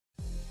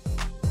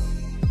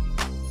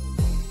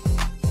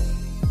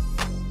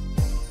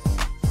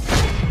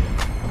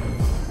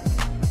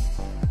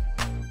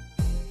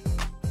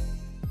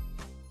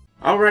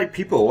Alright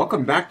people,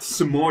 welcome back to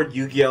some more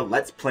Yu-Gi-Oh!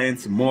 Let's play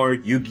some more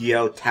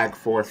Yu-Gi-Oh! Tag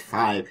Force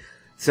 5.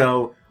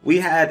 So, we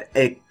had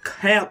a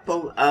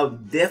couple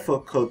of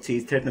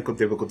technical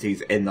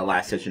difficulties in the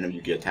last session of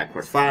Yu-Gi-Oh! Tag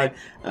Force 5.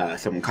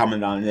 Someone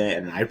commented on it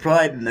and I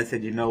replied and I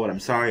said, you know what,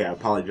 I'm sorry, I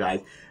apologize.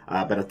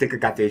 But I think I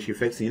got the issue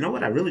fixed. And you know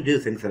what, I really do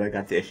think that I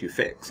got the issue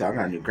fixed. So I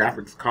got a new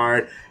graphics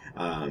card.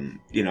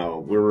 You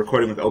know, we're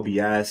recording with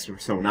OBS,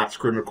 so we're not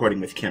screen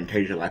recording with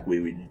Camtasia like we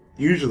would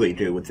usually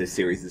do with this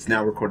series. It's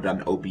now recorded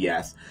on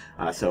OBS,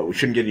 so we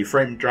shouldn't get any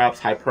frame drops,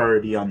 high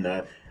priority on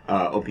the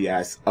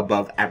OBS,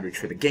 above average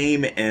for the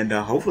game, and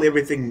hopefully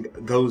everything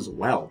goes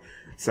well.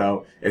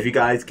 So if you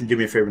guys can do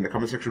me a favor in the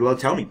comment section below,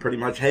 tell me pretty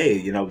much, hey,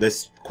 you know,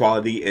 this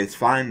quality is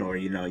fine, or,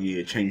 you know,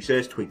 you change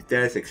this, tweak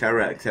this,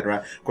 etc., etc.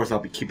 Of course, I'll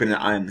be keeping an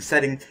eye on the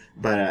setting,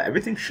 but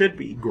everything should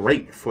be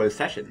great for the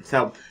session.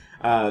 So,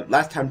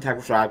 last time Tag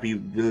Force 5, we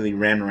really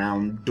ran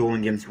around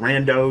dueling against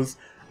randos,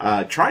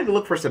 trying to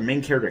look for some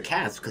main character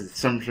casts, because for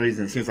some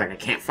reason it seems like I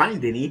can't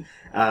find any.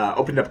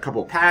 Opened up a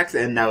couple of packs,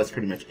 and that was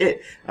pretty much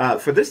it.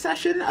 For this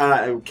session,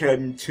 I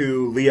came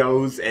to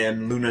Leo's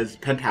and Luna's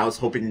penthouse,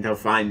 hoping to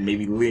find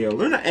maybe Leo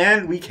Luna,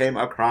 and we came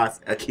across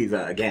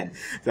Akiza again.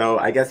 So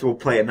I guess we'll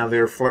play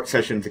another flirt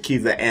session with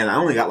Akiza, and I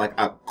only got like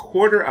a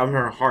quarter of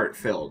her heart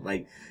filled.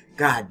 Like,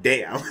 god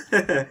damn.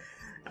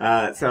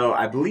 So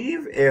I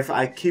believe if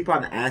I keep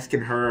on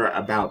asking her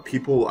about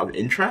people of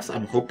interest,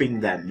 I'm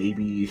hoping that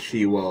maybe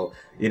she will,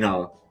 you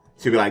know,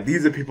 she'll be like,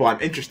 these are people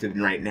I'm interested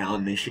in right now,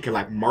 and then she can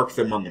like mark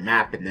them on the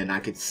map, and then I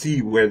could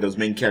see where those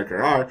main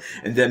characters are,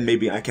 and then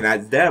maybe I can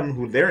ask them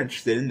who they're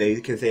interested in. They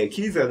can say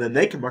Akiza, and then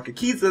they can mark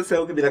Akiza,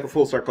 so it could be like a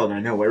full circle, and I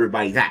know where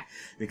everybody's at.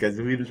 Because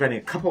we've been spending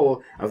a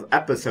couple of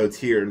episodes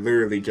here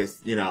literally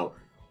just, you know,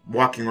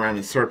 walking around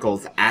in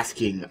circles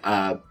asking,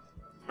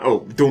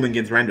 dueling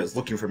against randos,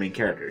 looking for main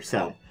characters.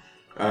 So,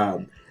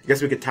 I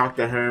guess we could talk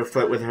to her,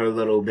 flirt with her a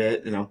little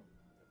bit, you know.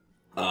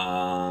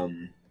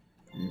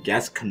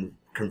 Guess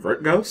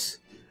convert ghosts?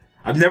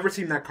 I've never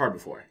seen that card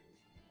before.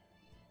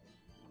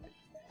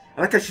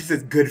 I like how she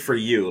says good for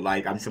you,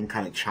 like I'm some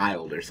kind of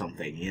child or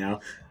something, you know?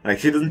 Like,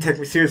 she doesn't take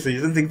me seriously, she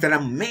doesn't think that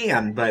I'm a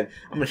man, but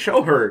I'm gonna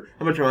show her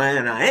how much of a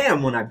man I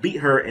am when I beat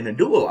her in a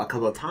duel a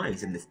couple of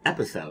times in this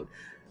episode.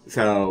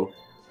 So,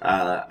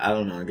 I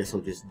don't know, I guess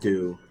we'll just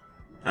do...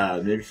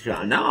 maybe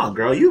no,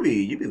 girl, you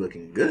be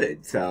looking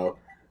good. So,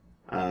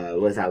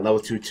 what's that, level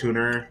 2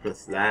 tuner?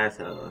 What's that?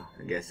 So,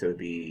 I guess it would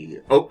be...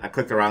 Oh, I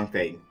clicked the wrong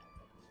thing.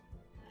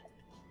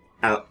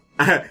 Oh,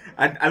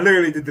 I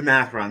literally did the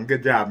math wrong.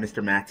 Good job,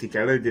 Mr. Math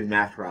Teacher. I literally did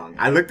math wrong.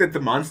 I looked at the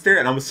monster,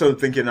 and I was so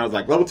thinking, I was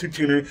like, level 2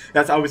 tuner,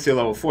 that's obviously a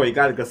level 4. You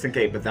gotta go sync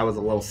 8, but that was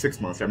a level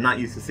 6 monster. I'm not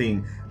used to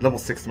seeing level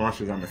 6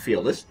 monsters on the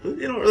field.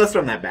 Let's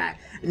run that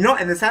back. You know,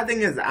 and the sad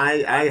thing is,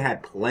 I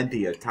had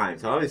plenty of time,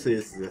 so obviously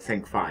this is a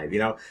sync 5, you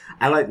know?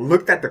 I, like,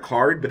 looked at the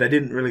card, but I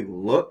didn't really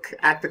look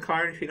at the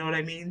card, if you know what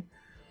I mean?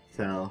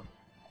 So...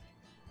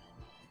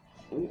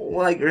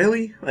 Like,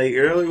 really? Like,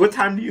 really? What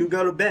time do you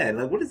go to bed?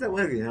 Like, what is that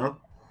with, you know?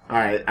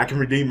 Alright, I can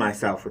redeem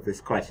myself with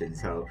this question,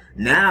 so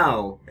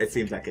now it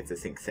seems like it's a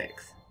sync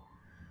 6.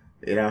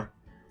 You know?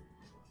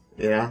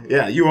 You know?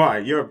 Yeah, you are.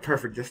 You're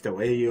perfect just the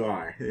way you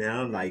are. You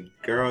know? Like,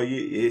 girl,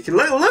 you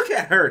look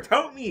at her.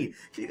 Tell me.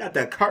 She got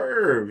the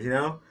curves, you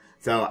know?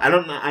 So,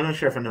 I'm not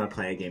sure if I know how to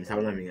play a game, so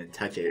I'm not even going to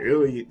touch it.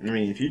 Really, I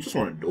mean, if you just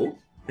want to duel,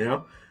 you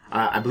know?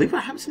 I believe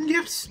I have some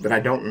gifts, but I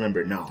don't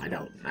remember. No, I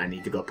don't. I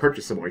need to go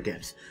purchase some more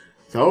gifts.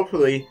 So,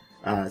 hopefully...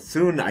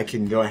 soon I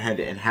can go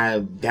ahead and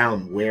have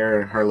down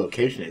where her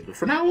location is. But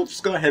for now, we'll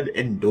just go ahead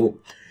and duel.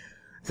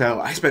 So,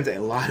 I spent a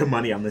lot of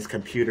money on this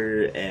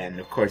computer, and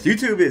of course,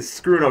 YouTube is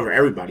screwing over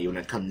everybody when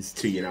it comes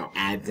to, you know,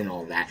 ads and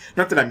all that.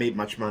 Not that I made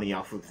much money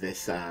off of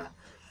this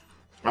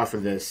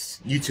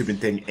YouTubing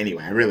thing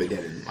anyway. I really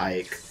didn't.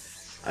 Like,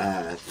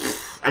 I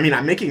mean,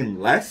 I'm making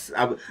less.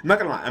 I'm not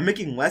gonna lie, I'm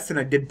making less than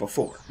I did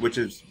before, which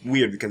is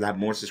weird because I have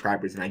more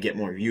subscribers and I get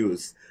more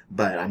views,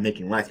 but I'm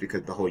making less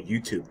because of the whole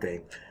YouTube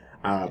thing.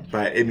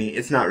 But, I mean,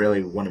 it's not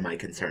really one of my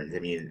concerns. I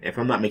mean, if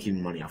I'm not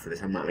making money off of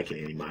this, I'm not making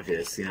any money off of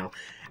this, you know?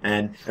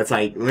 And it's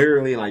like,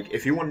 literally, like,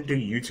 if you want to do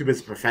YouTube as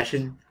a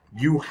profession,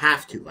 you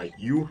have to. Like,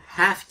 you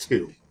have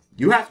to.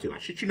 You have to. I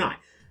shit you not.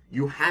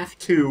 You have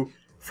to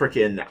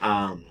freaking,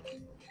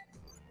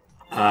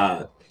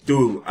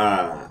 do,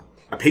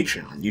 a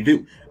Patreon. You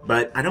do.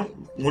 But I don't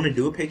want to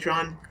do a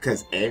Patreon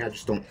because A, I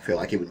just don't feel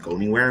like it would go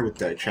anywhere with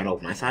the channel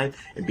on my side,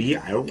 and B,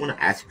 I don't want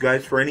to ask you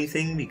guys for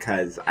anything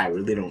because I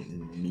really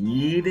don't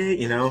need it,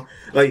 you know?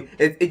 Like,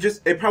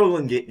 it probably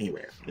wouldn't get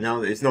anywhere, you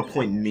know? There's no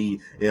point in me,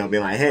 you know,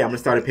 being like, hey, I'm going to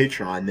start a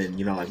Patreon, and then,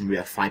 you know, like, maybe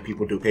have 5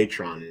 people do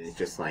Patreon, and it's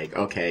just like,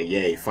 okay,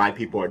 yay, 5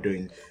 people are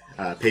doing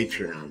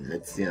Patreon.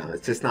 It's, you know,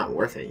 it's just not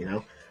worth it, you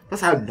know?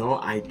 Plus, I have no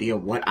idea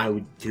what I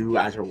would do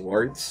as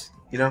rewards,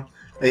 you know?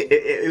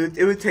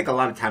 It would take a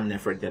lot of time and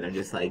effort that I'm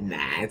just like,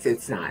 nah,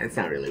 it's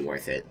not really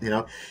worth it, you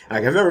know?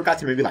 Like, if I ever got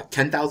to maybe like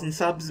 10,000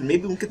 subs,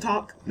 maybe we could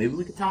talk,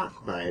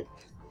 but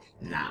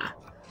nah.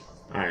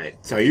 Alright,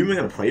 so are you even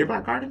gonna play your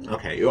Black Garden?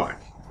 Okay, you are.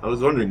 I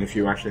was wondering if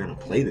you were actually gonna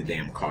play the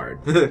damn card.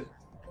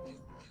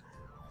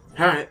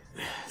 Alright,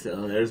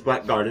 so there's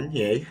Black Garden,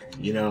 yay.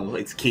 You know,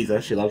 it's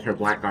Akiza, she loves her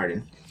Black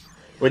Garden.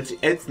 Which,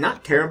 it's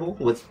not terrible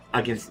with,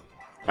 against,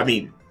 I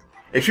mean,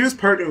 if she was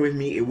partnered with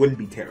me, it wouldn't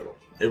be terrible.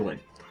 It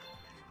wouldn't.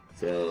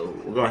 So,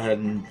 we'll go ahead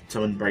and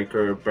summon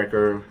Breaker, equip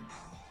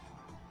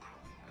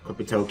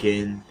a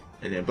token,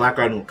 and then Black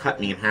Garden will cut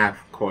me in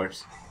half, of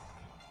course.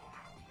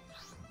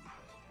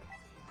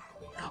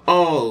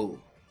 Oh!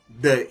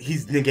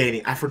 He's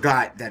negating. I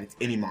forgot that it's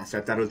any monster.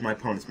 I thought it was my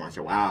opponent's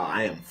monster. Wow,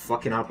 I am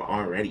fucking up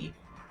already.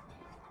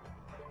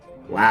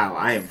 Wow,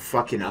 I am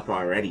fucking up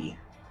already.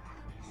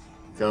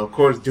 So, of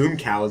course, Doom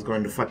Cow is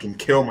going to fucking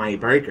kill my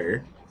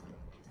Breaker.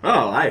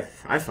 Oh, I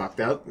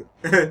fucked up.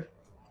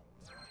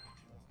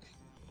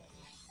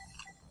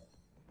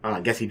 Oh,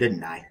 I guess he didn't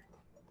die.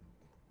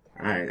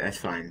 Alright, that's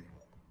fine.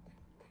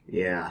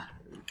 Yeah.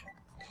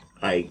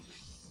 Like,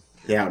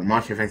 yeah, when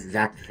Monster Effects is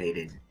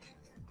activated.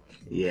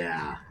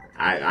 Yeah,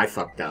 I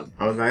fucked up.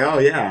 I was like, oh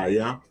yeah, you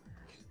know,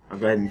 I'll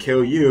go ahead and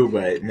kill you,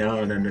 but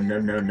no, I'm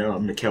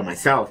gonna kill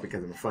myself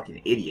because I'm a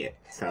fucking idiot.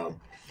 So,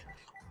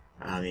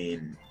 I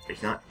mean,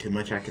 there's not too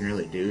much I can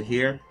really do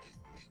here.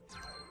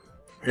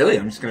 Really,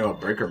 I'm just gonna go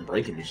Breaker and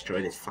break and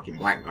destroy this fucking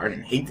Black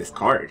Garden. I hate this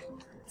card.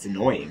 It's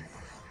annoying.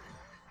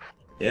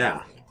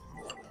 Yeah.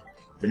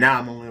 But now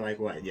I'm only like,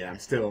 what? Yeah, I'm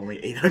still only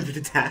 800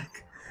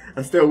 attack.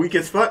 I'm still weak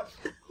as fuck.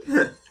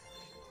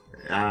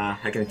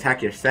 I can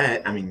attack your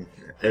set. I mean,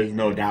 there's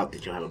no doubt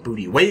that you'll have a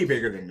booty way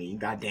bigger than me.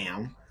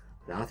 Goddamn.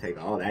 I'll take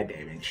all that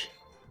damage.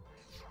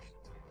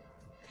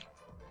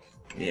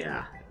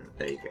 Yeah.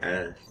 Like,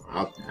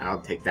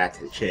 I'll take that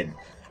to the chin.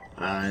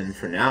 And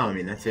for now, I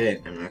mean, that's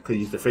it. I mean, I could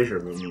use the fissure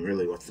movement.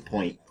 Really, what's the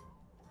point?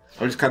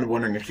 I'm just kind of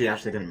wondering if she's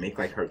actually going to make,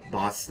 like, her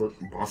boss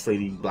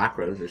lady Black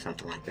Rose or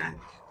something like that.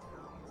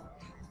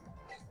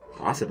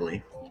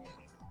 Possibly.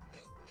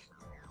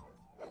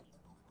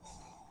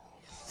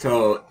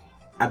 So,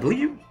 I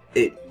believe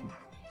it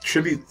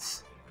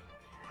tributes...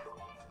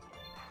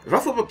 If I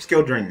flip up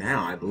skill during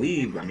now, I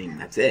believe, I mean,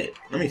 that's it.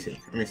 Let me see.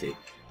 If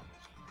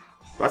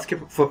I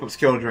flip up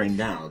skill during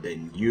now,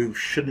 then you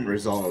shouldn't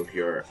resolve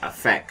your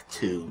effect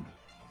to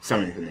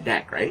summon from the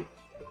deck, right?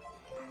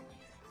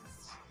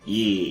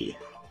 Yeah.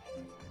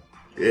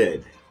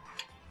 Good.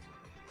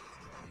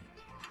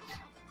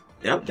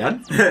 Yep,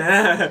 done.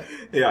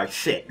 You're like,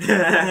 shit.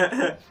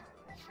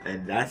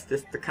 And that's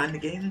just the kind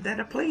of game that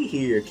I play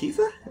here,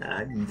 Akiza.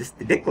 I'm just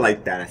a dick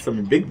like that. I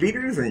summon big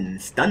beaters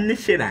and stun the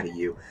shit out of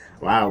you.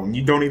 Wow, when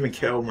you don't even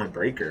kill my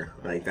Breaker.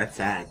 Like, that's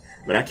sad.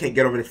 But I can't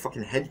get over this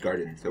fucking Hedge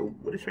Garden. So,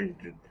 what is trying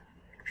to do?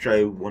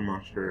 Try one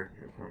monster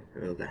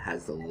that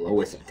has the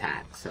lowest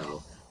attack.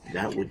 So,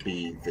 that would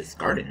be this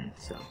garden.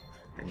 So,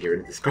 I can get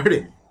rid of this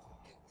garden.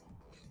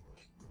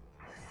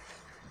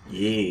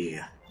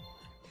 Yeah.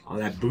 All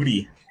that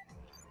booty.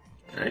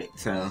 Alright,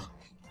 so...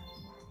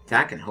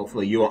 attack, and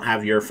hopefully you won't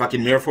have your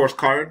fucking Mirror Force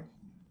card.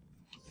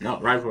 No,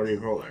 Rivalry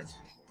Rollers.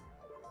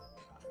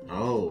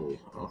 Oh,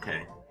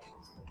 okay.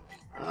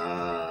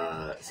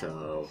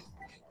 So...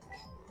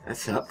 that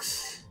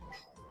sucks.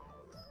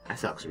 That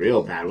sucks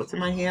real bad. What's in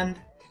my hand?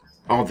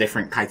 All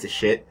different kinds of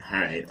shit.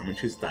 Alright, I'm gonna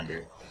choose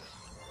Thunder.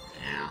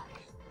 Yeah.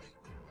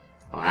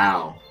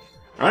 Wow.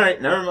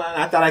 Alright, never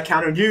mind. I thought I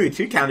countered you.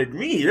 You countered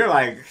me. You're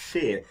like,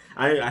 shit.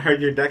 I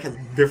heard your deck has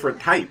different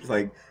types.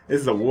 Like, this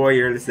is a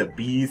warrior, this is a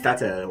beast,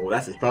 that's a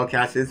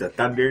spellcaster, this is a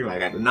thunder.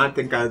 Like, I did not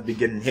think I would be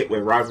getting hit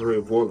with Rivalry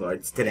of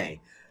Warlords today.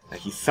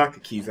 Like, you suck,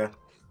 Akiza.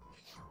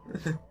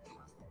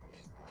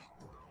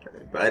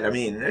 But, I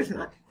mean, there's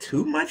not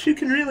too much you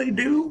can really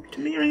do to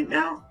me right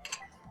now.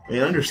 I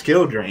mean, under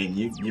skill drain,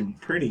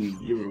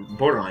 you're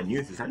borderline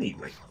useless. I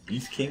need, like,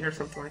 Beast King or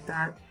something like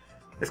that.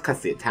 This cuts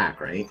the attack,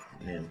 right?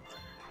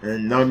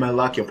 And knowing my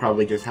luck, you'll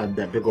probably just have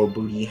that big old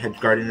booty Hedge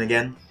Garden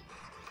again.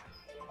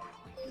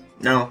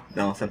 No,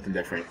 something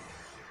different.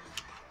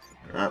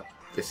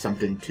 Just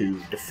something to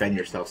defend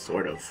yourself,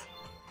 sort of.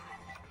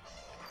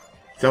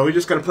 So we're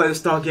just gonna play the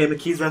stall game,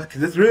 Akiza, because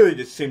this really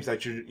just seems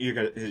like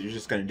you're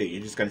just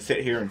gonna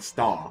sit here and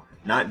stall,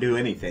 not do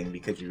anything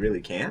because you really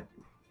can't.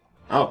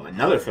 Oh,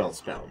 another failed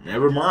spell.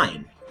 Never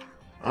mind.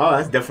 Oh,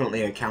 that's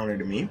definitely a counter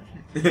to me.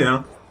 You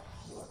know.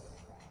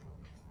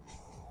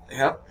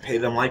 Yep. Pay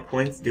them life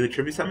points. Do a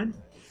tribute summon.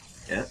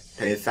 Yep.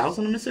 Pay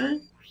 1,000. I'm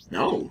assuming.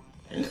 No.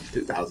 Yeah,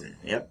 2,000.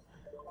 Yep.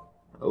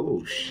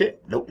 Oh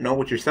shit! Don't know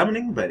what you're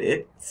summoning, but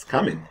it's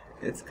coming.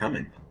 It's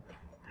coming.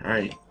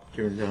 Alright.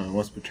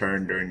 Once per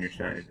turn during your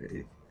turn,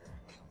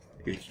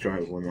 you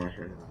destroy one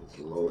monster with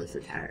the lowest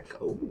attack.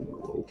 Oh,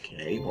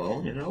 okay.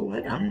 Well, you know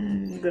what?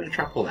 I'm gonna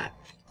try pull that.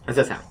 How's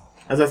that sound?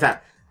 How's that sound?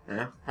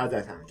 How's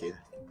that sound, kid?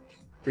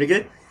 Pretty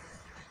good?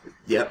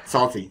 Yep.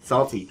 Salty.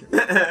 Salty.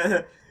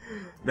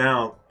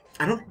 Now,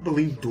 I don't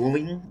believe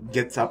dueling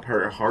gets up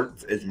her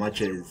hearts as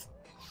much as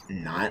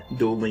not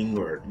dueling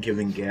or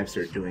giving gifts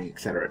or doing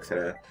etc.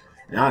 etc.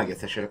 Now I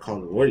guess I should have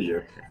called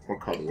Warrior. Or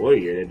called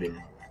Warrior, it'd been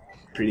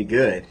pretty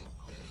good.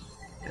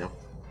 You know?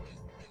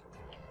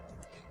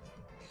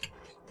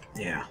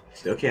 Yeah,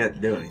 still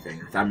can't do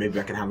anything. I thought maybe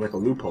I could have like a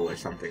loophole or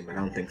something, but I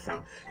don't think so.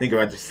 I think if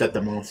I just set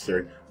the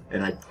monster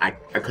and I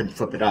couldn't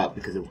flip it up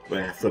because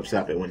when it flips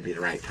up it wouldn't be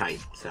the right type,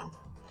 so.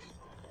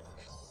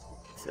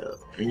 So,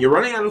 I mean, you're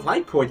running out of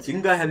light points. You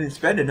can go ahead and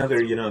spend another,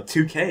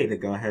 2K to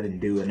go ahead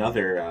and do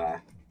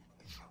another,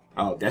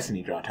 oh,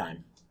 Destiny draw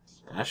time.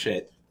 Ah,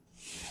 shit.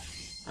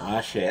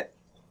 Ah, shit.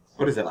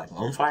 What is it, like,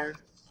 Lone Fire?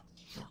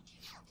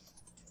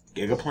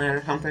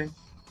 Gigaplan or something?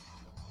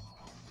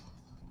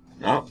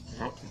 No,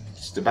 no,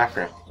 just the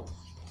background.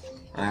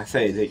 I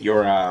say that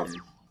your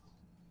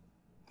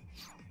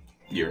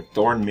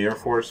Thorn Mirror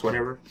Force,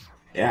 whatever.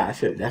 Yeah, I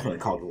should have definitely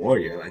called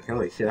Warrior. Like,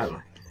 holy shit,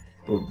 I'm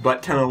a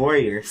butt ton of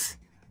warriors.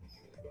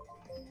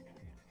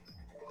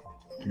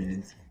 I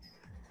mean,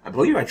 I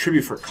believe I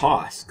tribute for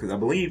cost, because I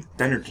believe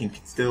Thunder King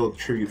can still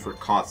tribute for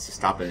cost to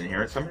stop an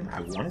inherent summon.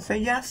 I want to say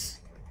yes.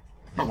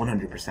 Not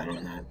 100%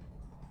 on that.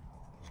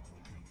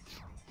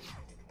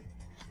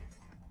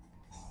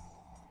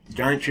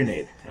 Giant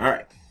Grenade.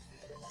 Alright.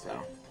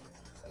 So,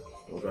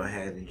 we'll go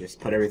ahead and just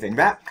put everything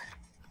back.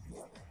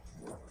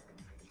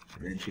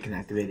 And then she can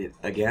activate it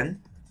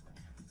again.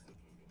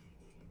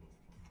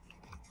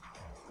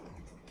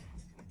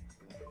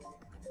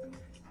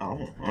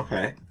 Oh,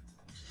 okay.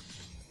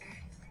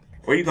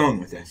 Where are you going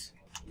with this?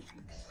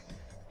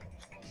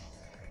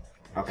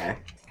 Okay.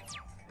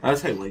 I was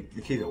saying, like,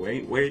 Akiza,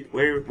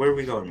 where are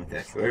we going with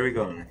this? Where are we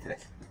going with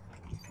this?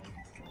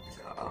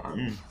 So,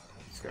 I'm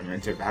just gonna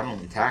enter battle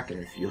and attack, and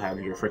if you have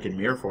your freaking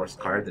Mirror Force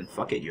card, then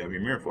fuck it, you have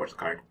your Mirror Force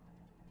card.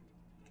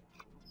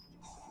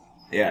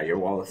 Yeah, your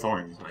Wall of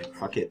Thorns, like,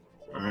 fuck it.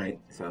 Alright,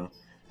 so,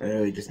 that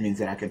really just means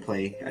that I can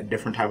play a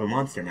different type of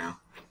monster now.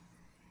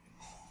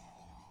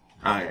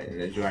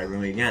 Alright, do I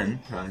really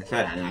again? Like I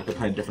said, I can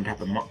play a different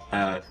type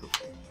of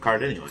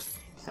card anyway.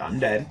 So I'm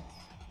dead.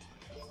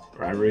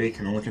 I really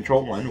can only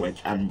control one,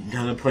 which I'm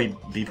gonna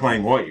be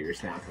playing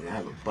Warriors now, because I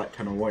have a butt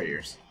ton of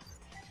Warriors.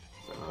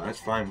 So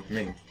that's fine with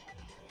me.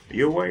 Are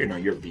you a Warrior? No,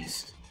 you're a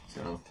Beast.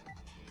 So,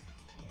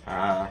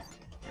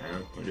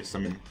 we'll just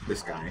summon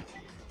this guy.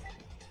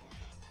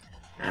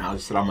 And I'll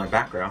just sit on my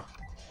back row.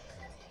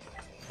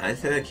 I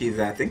said,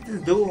 Akiza, I think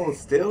this duel is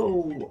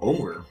still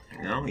over,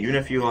 you know? Even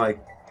if you, like,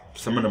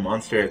 summon a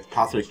monster that's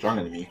possibly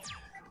stronger than me,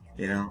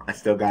 you know? I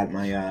still got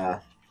my,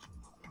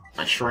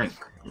 my Shrink.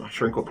 My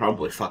Shrink will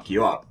probably fuck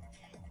you up.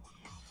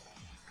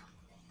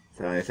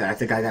 So I said, I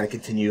think I gotta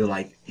continue,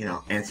 like, you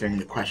know, answering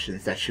the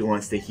questions that she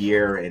wants to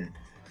hear and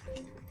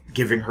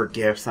giving her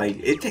gifts. Like,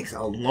 it takes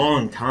a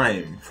long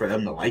time for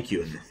them to like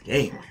you in this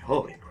game. Like,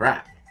 holy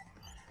crap.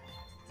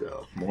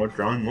 So, more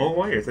drawing, more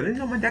warriors. I didn't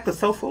know my deck was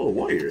so full of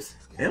warriors.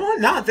 You know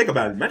what? Now I think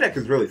about it, my deck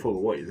is really full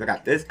of warriors. I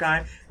got this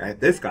guy, I got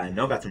this guy. I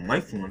know I got some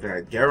life ones. I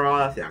got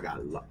Garroth, I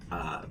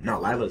got, no,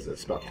 Lila's a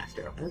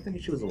spellcaster. I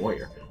think she was a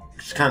warrior.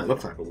 She kind of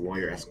looks like a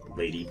warrior-esque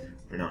lady.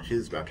 But no,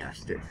 she's a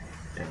spellcaster.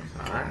 And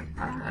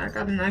I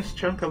got a nice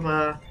chunk of,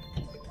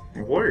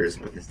 warriors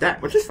with this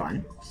deck, which is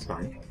fine. It's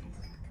fine.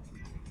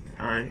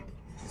 Alright.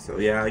 So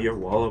yeah, your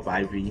Wall of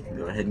Ivy.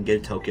 Go ahead and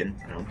get a token.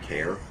 I don't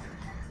care.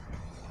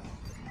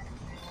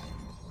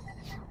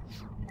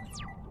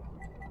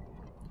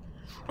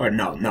 Or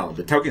no,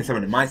 the token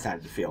summoned in my side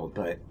of the field,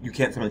 but you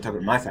can't summon the token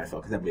in my side of the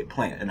field because that'd be a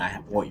plant, and I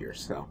have warriors,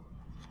 so.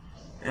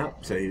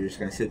 Yep, so you're just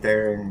gonna sit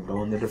there and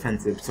go in the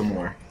defensive some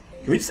more.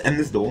 Can we just end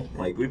this duel?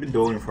 Like, we've been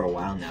dueling for a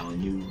while now,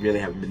 and you really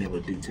haven't been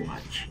able to do too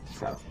much,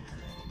 so.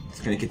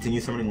 Just gonna continue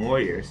summoning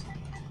warriors.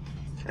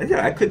 And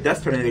yeah, I could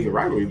Death Tornado your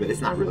rivalry, but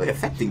it's not really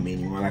affecting me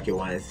anymore like it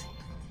was.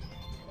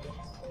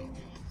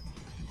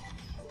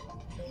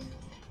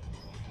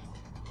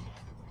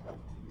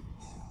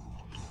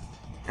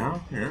 Oh,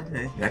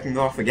 yeah, that can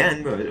go off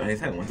again, but like I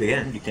said, once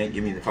again, you can't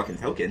give me the fucking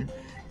token,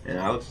 and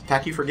I'll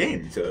attack you for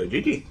game, so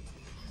GG.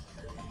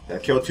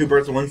 That killed two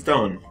birds with one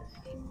stone.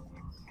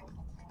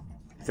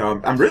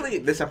 So I'm really,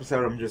 this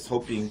episode, I'm just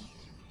hoping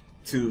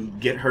to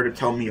get her to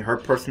tell me her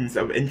persons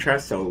of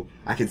interest, so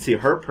I can see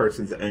her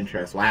persons of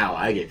interest. Wow,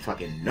 I get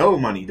fucking no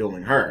money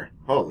dueling her.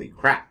 Holy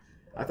crap.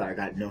 I thought I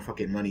got no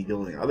fucking money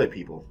dueling other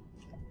people.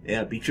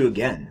 Yeah, beat you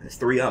again. It's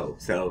 3-0,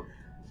 so,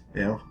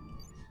 you know.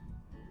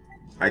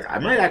 Like, I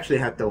might actually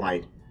have to,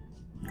 like,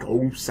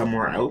 go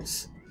somewhere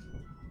else.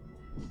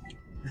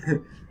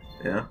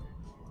 Yeah.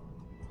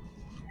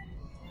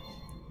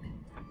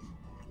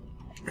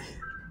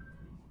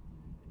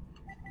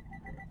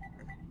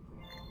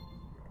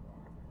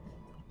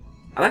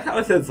 I like how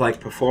it says,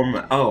 like,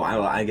 perform... Oh,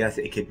 I guess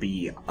it could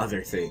be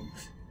other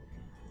things.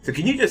 So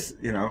can you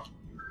just, you know,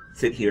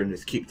 sit here and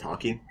just keep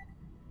talking?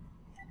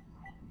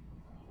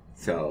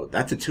 So,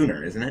 that's a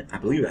tuner, isn't it? I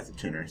believe that's a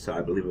tuner, so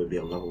I believe it would be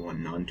a level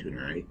 1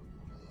 non-tuner, right?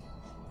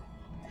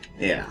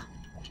 Yeah.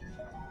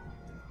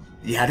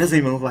 Yeah, it doesn't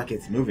even look like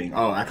it's moving.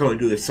 Oh, I can only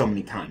do this so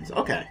many times.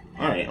 Okay.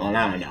 Alright, well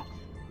now I know.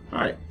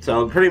 Alright,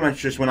 so pretty much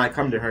just when I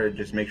come to her,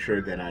 just make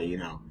sure that I, you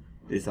know,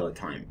 do this all the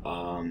time.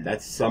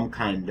 That's some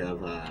kind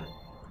of,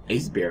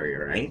 ace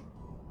barrier, right?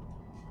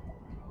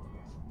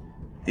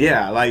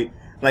 Yeah, like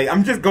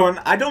I'm just going,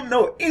 I don't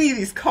know any of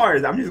these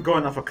cards. I'm just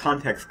going off of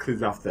context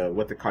clues off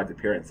what the card's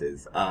appearance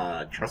is.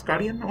 Trust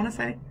Guardian, I want to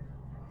say?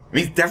 I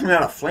mean, he's definitely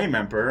not a Flame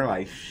Emperor.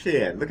 Like,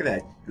 shit, look at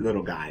that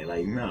little guy.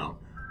 Like, no.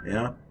 You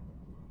know?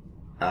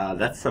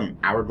 That's some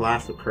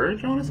Hourglass of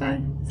Courage, I want to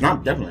say? It's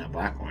not definitely a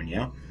Blackhorn, you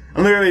know?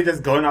 I'm literally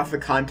just going off the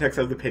context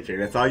of the picture.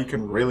 That's all you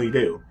can really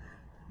do.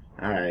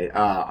 Alright,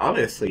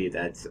 obviously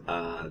that's,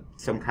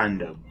 some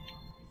kind of...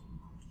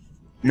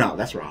 No,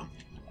 that's wrong.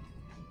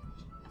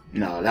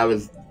 No, that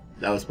was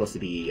supposed to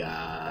be,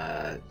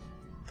 I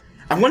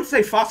wouldn't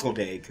say Fossil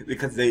Day,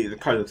 because the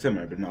card looks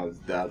similar, but no, it's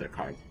the other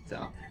card,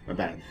 so, my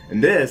bad.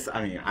 And this,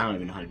 I mean, I don't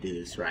even know how to do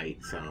this right,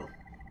 so...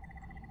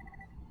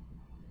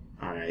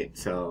 Alright,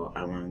 so,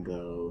 I want to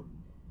go...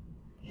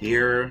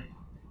 here...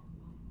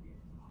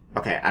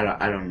 Okay, I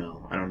don't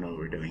know. I don't know what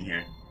we're doing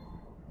here.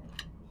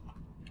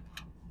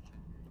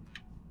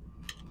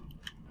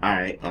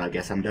 Alright, well, I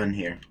guess I'm done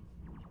here.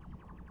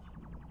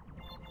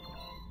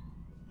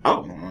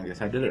 Oh, well, I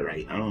guess I did it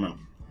right. I don't know.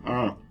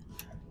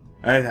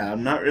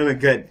 I'm not really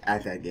good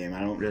at that game. I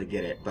don't really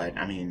get it, but,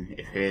 I mean,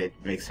 if it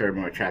makes her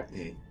more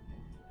attractive.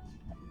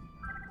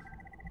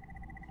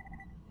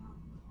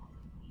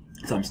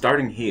 So I'm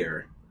starting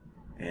here,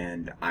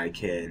 and I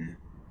can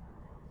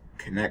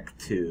connect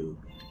to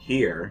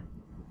here,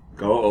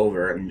 go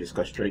over, and just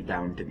go straight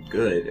down to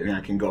good, and then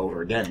I can go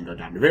over again and go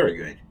down to very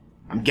good.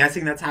 I'm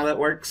guessing that's how that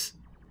works.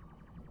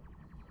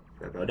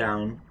 So go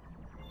down,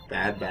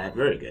 bad, bad,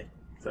 very good.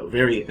 So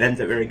it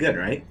ends at very good,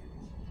 right?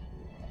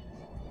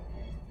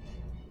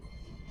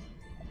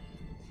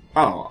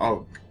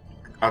 Oh,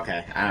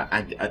 okay.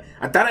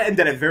 I thought it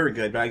ended at very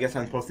good, but I guess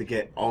I'm supposed to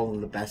get all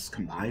of the best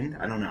combined?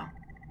 I don't know.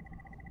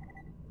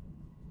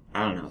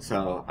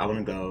 So I want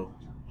to go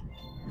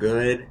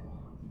good.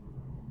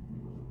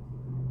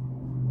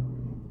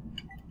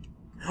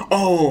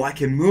 Oh, I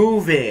can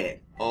move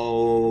it.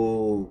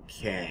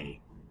 Okay.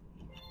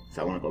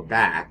 So I want to go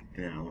back,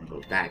 and then I want to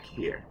go back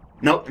here.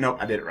 Nope,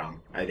 I did it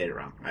wrong. I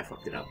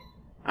fucked it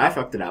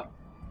up.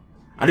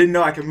 I didn't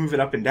know I could move it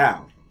up and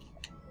down.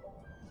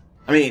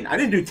 I mean, I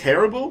didn't do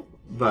terrible,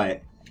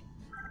 but...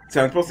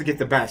 So I'm supposed to get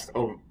the best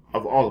of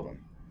all of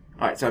them.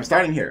 Alright, so I'm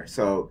starting here.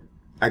 So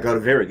I go to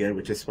very good,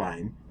 which is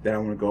fine. Then I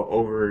want to go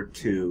over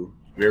to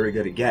very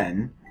good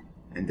again.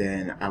 And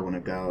then I want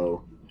to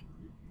go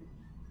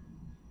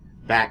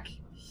back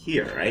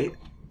here, right?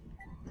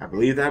 I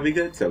believe that'd be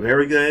good. So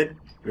very good,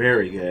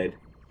 very good,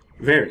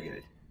 very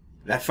good.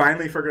 Did I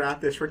finally figured out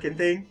this freaking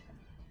thing?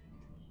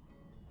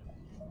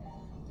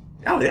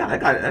 Oh yeah, I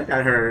got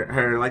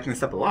her liking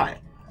this up a lot.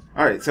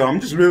 Alright, so I'm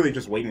just really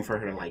just waiting for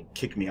her to like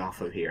kick me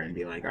off of here and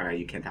be like, alright,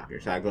 you can't talk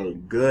here. So I go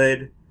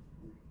good.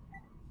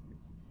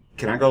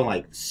 Can I go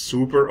like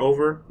super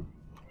over?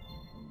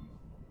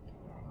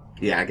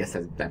 Yeah, I guess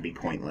that'd be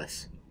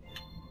pointless.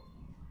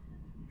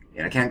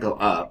 Yeah, I can't go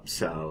up,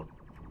 so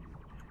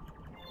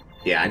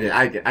yeah,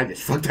 I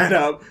just fucked that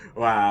up.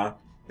 Wow.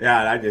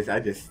 Yeah, I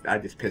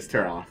just pissed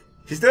her off.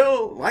 She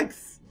still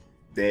likes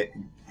it,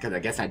 because I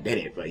guess I did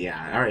it, but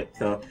yeah, alright,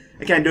 so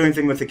I can't do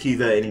anything with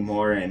Akiza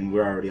anymore, and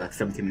we're already like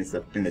 17 minutes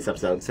in this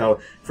episode, so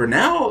for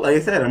now, like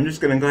I said, I'm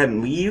just gonna go ahead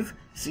and leave,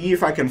 see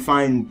if I can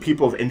find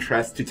people of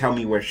interest to tell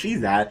me where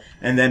she's at,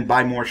 and then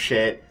buy more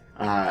shit,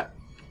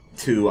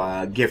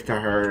 to give to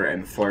her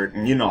and flirt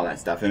and you know all that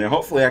stuff, and then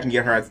hopefully I can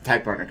get her as a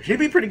tag partner, because she'd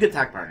be a pretty good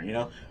tag partner, you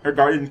know? Her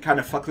guardian kind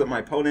of fucks up my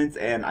opponents,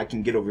 and I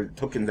can get over the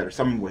tokens that are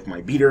summoned with my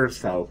beater,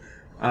 so,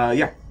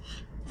 yeah.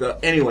 So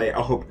anyway,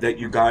 I hope that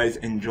you guys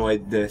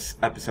enjoyed this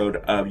episode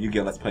of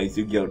Yu-Gi-Oh! Let's Play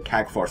Yu-Gi-Oh!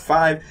 Tag Force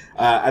 5.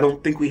 I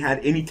don't think we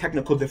had any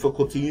technical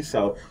difficulties,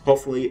 so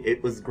hopefully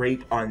it was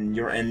great on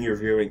your end, your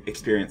viewing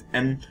experience.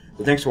 And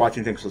so thanks for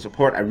watching, thanks for the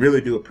support. I really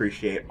do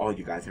appreciate all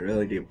you guys, I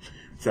really do.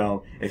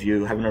 So if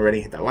you haven't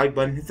already, hit that like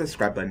button, hit the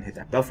subscribe button, hit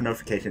that bell for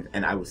notifications,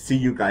 and I will see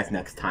you guys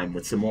next time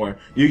with some more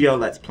Yu-Gi-Oh!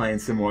 Let's Play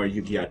and some more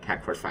Yu-Gi-Oh!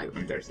 Tag Force 5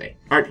 on Thursday.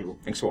 Alright people,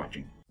 thanks for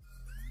watching.